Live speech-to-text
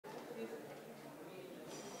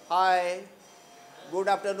Hi, good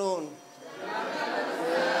afternoon.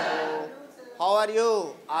 Hello. How are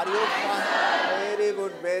you? Are you fine? Very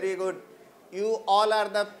good, very good. You all are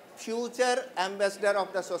the future ambassador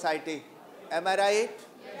of the society. Am I right?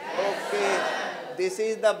 Okay. This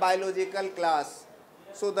is the biological class.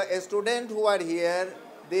 So the students who are here,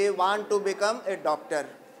 they want to become a doctor.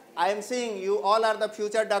 I am saying you all are the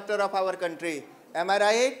future doctor of our country. Am I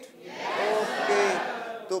right? Okay.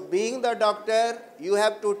 So being the doctor, you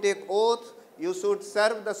have to take oath, you should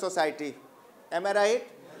serve the society. Am I right?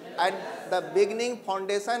 And the beginning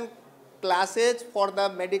foundation classes for the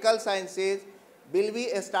medical sciences will be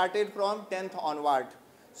started from 10th onward.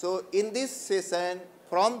 So in this session,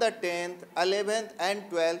 from the 10th, 11th and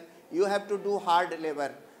 12th, you have to do hard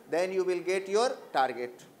labor. Then you will get your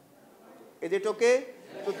target. Is it okay?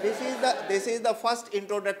 So this is the first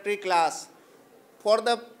introductory class. For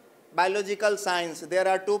the biological science, there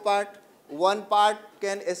are two parts. One part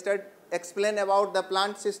can explain about the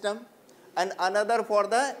plant system and another for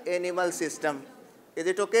the animal system. Is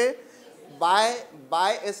it okay? By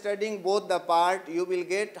studying both the part, you will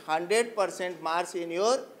get 100% marks in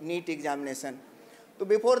your NEET examination. So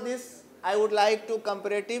before this, I would like to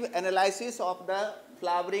comparative analysis of the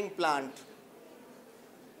flowering plant.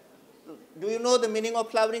 Do you know the meaning of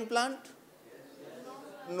flowering plant?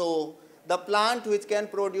 No. The plant which can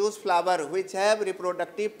produce flower, which have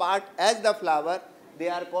reproductive part as the flower, they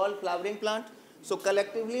are called flowering plant. So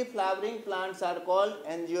collectively, flowering plants are called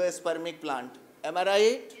angiospermic plant. Am I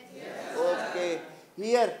right? Yes. Okay.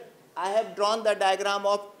 Here, I have drawn the diagram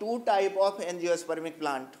of two types of angiospermic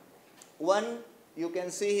plant. One you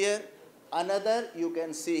can see here, another you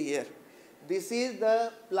can see here. This is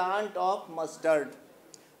the plant of mustard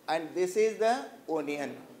and this is the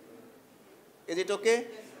onion. Is it okay?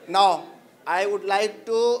 Now, I would like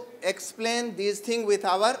to explain these things with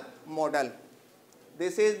our model.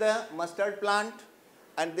 This is the mustard plant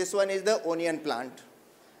and this one is the onion plant.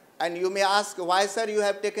 And you may ask, why sir you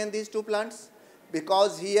have taken these two plants?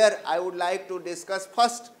 Because here I would like to discuss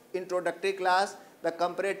first introductory class, the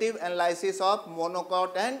comparative analysis of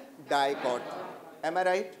monocot and dicot. Am I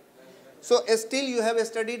right? So still you have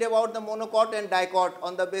studied about the monocot and dicot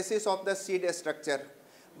on the basis of the seed structure.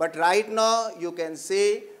 But right now you can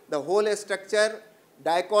see the whole structure,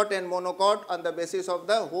 dicot and monocot on the basis of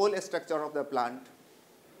the whole structure of the plant.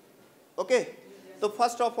 Okay. So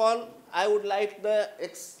first of all, I would like to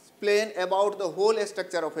explain about the whole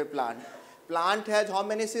structure of a plant. Plant has how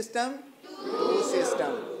many systems? Two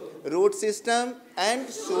systems. Root system and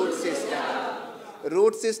shoot system.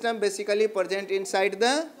 Root system basically present inside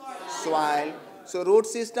the soil. So root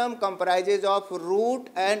system comprises of root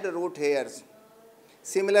and root hairs.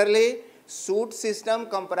 Similarly, shoot system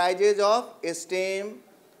comprises of stem,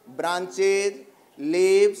 branches,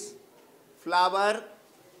 leaves, flower.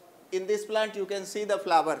 In this plant you can see the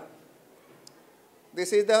flower.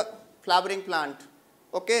 This is the flowering plant.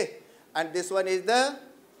 Okay. And this one is the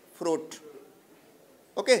fruit.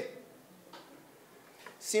 Okay.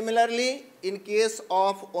 Similarly, in case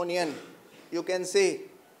of onion, you can see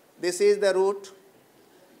this is the root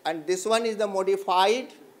and this one is the modified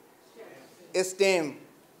stem.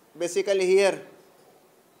 Basically here,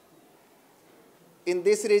 in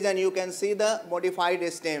this region you can see the modified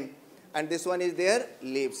stem and this one is their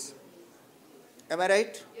leaves. Am I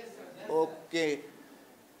right? Yes, sir. Okay.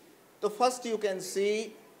 So first you can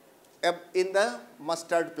see in the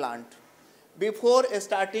mustard plant. Before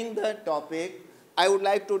starting the topic, I would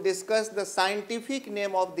like to discuss the scientific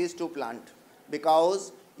name of these two plants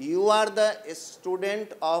because you are the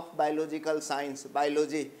student of biological science,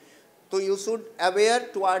 biology. So you should aware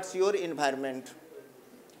towards your environment.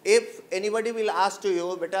 If anybody will ask to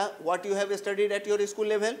you, beta, what you have studied at your school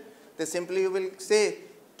level, then simply you will say,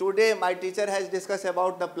 today my teacher has discussed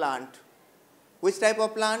about the plant. Which type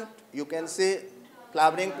of plant? You can say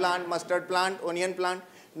flowering plant, mustard plant, onion plant.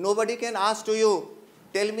 Nobody can ask to you,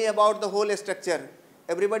 tell me about the whole structure.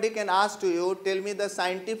 Everybody can ask to you, tell me the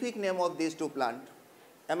scientific name of these two plants.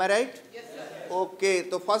 Am I right? Yes, sir. Okay,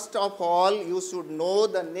 so first of all, you should know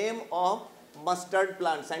the name of mustard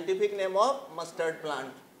plant, scientific name of mustard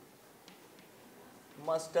plant.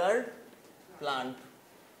 Mustard plant.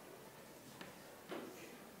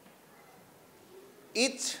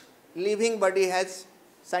 Each living body has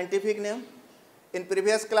scientific name. In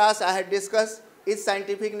previous class, I had discussed each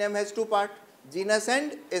scientific name has two parts, genus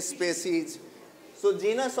and species. So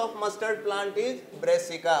genus of mustard plant is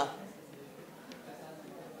Brassica.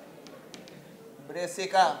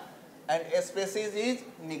 Brassica and species is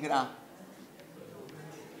Nigra.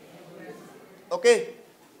 Okay.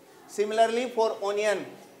 Similarly for onion,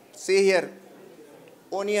 see here,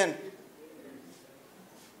 onion.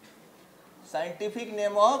 Scientific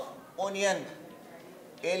name of onion,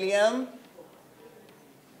 Allium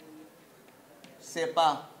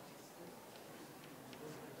cepa.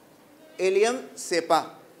 Allium cepa.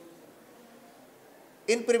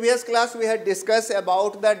 In previous class we had discussed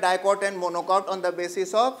about the dicot and monocot on the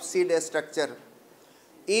basis of seed structure.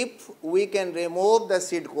 If we can remove the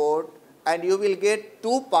seed coat and you will get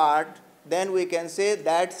two parts, then we can say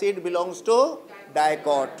that seed belongs to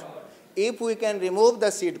dicot. If we can remove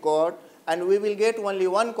the seed coat and we will get only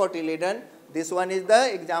one cotyledon, this one is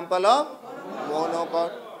the example of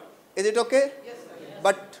monocot. Is it okay? Yes,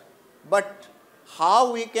 sir. But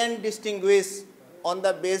how we can distinguish on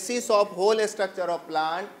the basis of whole structure of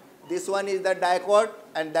plant, this one is the dicot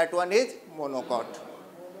and that one is monocot.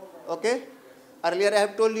 Okay? Earlier I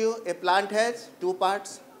have told you a plant has two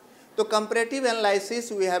parts. So comparative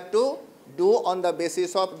analysis we have to do on the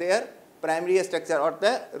basis of their primary structure or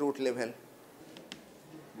the root level.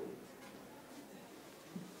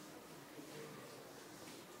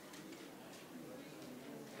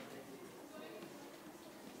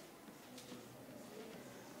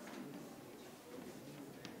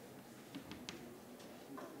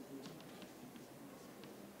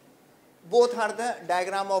 Both are the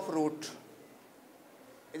diagram of root.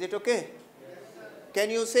 Is it okay? Yes, can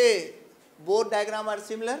you say both diagrams are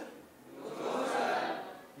similar? No, sir.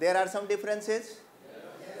 There are some differences?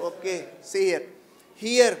 Yes. Okay, see here.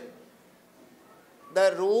 Here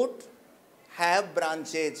the root have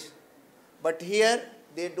branches, but here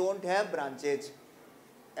they don't have branches.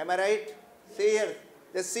 Am I right? See here.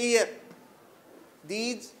 Just see here.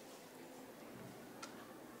 These,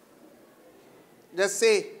 just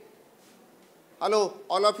say, hello,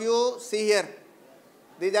 all of you see here.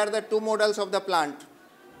 These are the two models of the plant.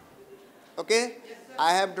 Okay? Yes,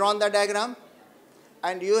 I have drawn the diagram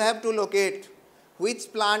and you have to locate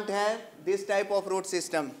which plant has this type of root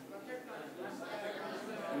system.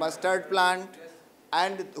 Mustard plant.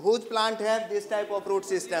 And whose plant has this type of root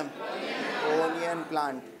system? Onion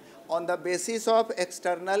plant. On the basis of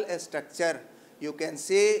external structure, you can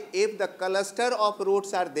say if the cluster of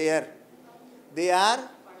roots are there, they are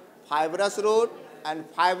fibrous root, and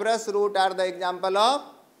fibrous root are the example of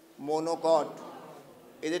monocot.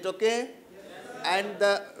 Is it okay? Yes, and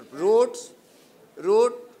the root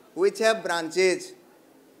which have branches,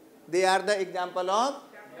 they are the example of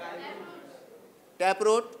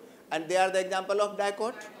taproot, and they are the example of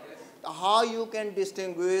dicot. How you can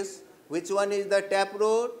distinguish which one is the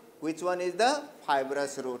taproot, which one is the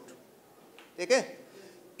fibrous root? Okay?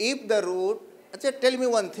 If the root, tell me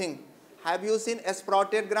one thing. Have you seen a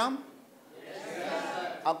sprouted gram?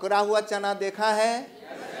 अकुरा हुआ चना देखा है?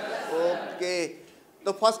 Okay.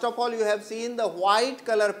 So first of all you have seen the white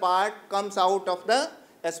color part comes out of the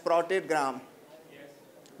sprouted gram.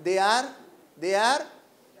 They are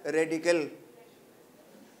radical.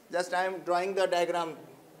 Just I am drawing the diagram.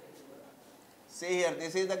 See here,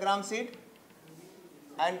 this is the gram seed.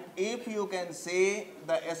 And if you can see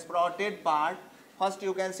the sprouted part, first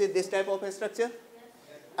you can see this type of a structure.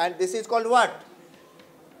 And this is called what?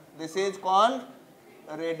 This is called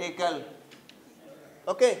radical.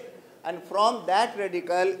 Okay? And from that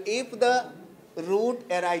radical, if the root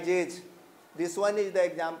arises, this one is the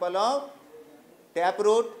example of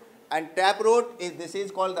taproot, and taproot is, this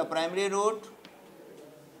is called the primary root.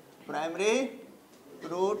 Primary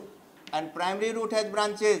root, and primary root has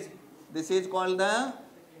branches. This is called the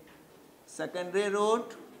secondary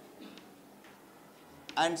root,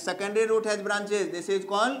 and secondary root has branches. This is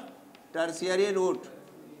called tertiary root.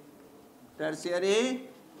 Tertiary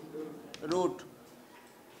root.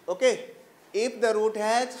 Okay. If the root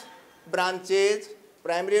has branches,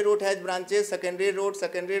 primary root has branches, secondary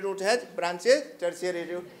root has branches,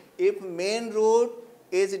 tertiary root. If main root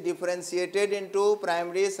is differentiated into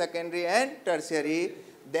primary, secondary and tertiary,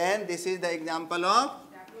 then this is the example of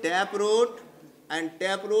taproot, and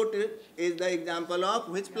taproot is the example of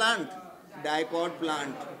which plant? Dicot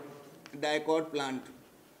plant. Dicot plant.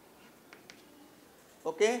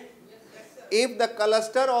 Okay? If the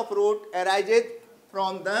cluster of root arises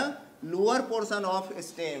from the lower portion of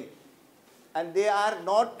stem and they are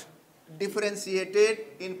not differentiated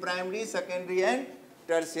in primary, secondary and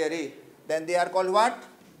tertiary, then they are called what?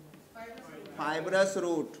 Fibrous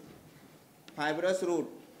root. Fibrous root.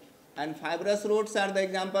 And fibrous roots are the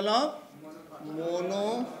example of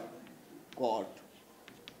monocot.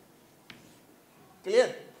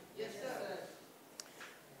 Clear? Yes, sir.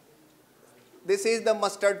 This is the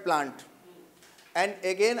mustard plant. And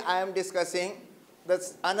again I am discussing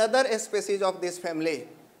this another species of this family.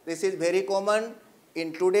 This is very common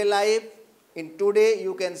in today life. In today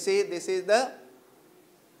you can see this is the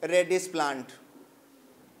radish plant.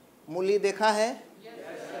 मूली देखा है?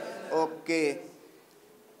 Okay,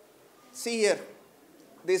 see here,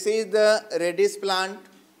 this is the radish plant.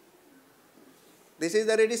 This is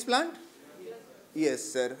the radish plant? Yes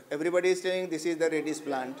sir, everybody is telling this is the radish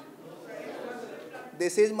plant.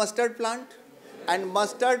 This is mustard plant, and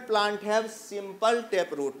mustard plant have simple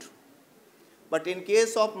taproot. But in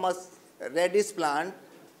case of radish plant,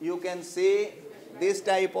 you can see this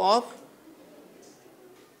type of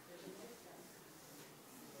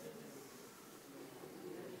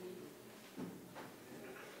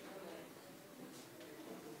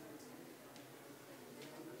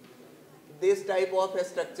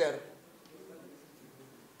structure.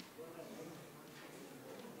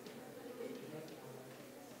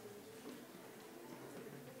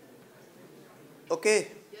 Okay.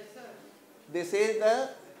 Yes, sir. This is the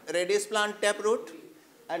radish plant taproot,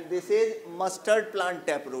 and this is mustard plant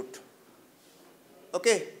taproot.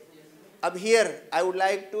 Okay. Ab here I would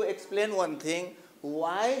like to explain one thing.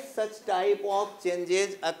 Why such type of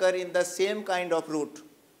changes occur in the same kind of root?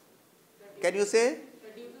 Can you say?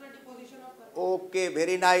 Okay,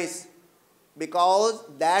 very nice. Because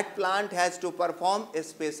that plant has to perform a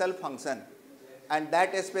special function, and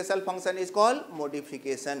that special function is called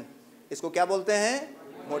modification. इसको क्या बोलते हैं?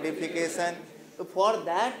 Modification. So for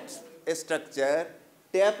that structure,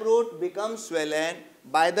 taproot becomes swollen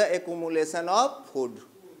by the accumulation of food.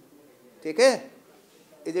 ठीक है?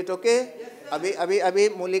 Is it okay? अभी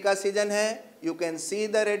मूली का season है. You can see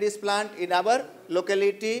the radish plant in our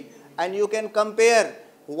locality, and you can compare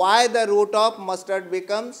why the root of mustard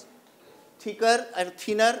becomes thicker and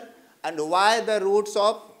thinner, and why the roots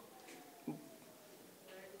of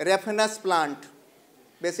raffinose plant,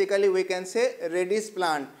 basically we can say radish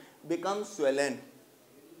plant, becomes swollen.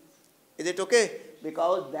 Is it okay?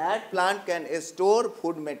 Because that plant can store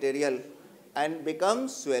food material and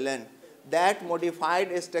becomes swollen. That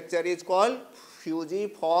modified structure is called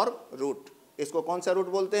fusiform root. इसको कौन सा root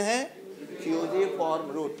बोलते हैं?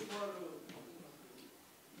 Fusiform root.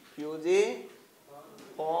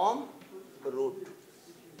 Fusiform root.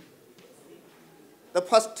 The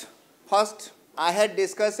first I had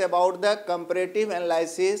discussed about the comparative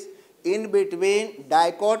analysis in between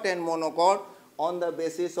dicot and monocot on the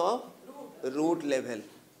basis of root level.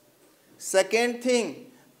 Second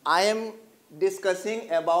thing, I am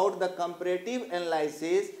discussing about the comparative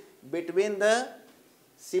analysis between the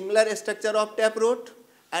similar structure of taproot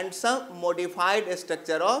and some modified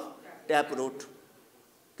structure of taproot.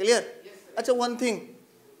 Clear? Achha, one thing,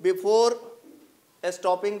 before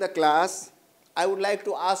stopping the class, I would like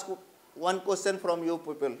to ask one question from you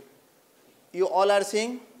people. You all are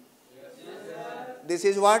seeing? This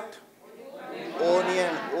is what?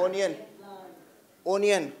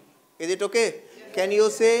 Onion. Is it okay? Can you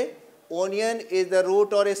say onion is the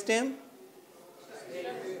root or stem?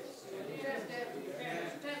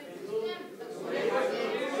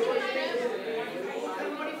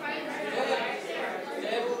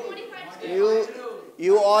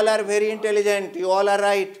 You all are very intelligent. You all are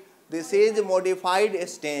right. This is modified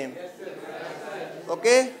stem.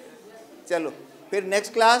 Okay? Chalo. फिर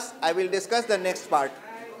next class I will discuss the next part.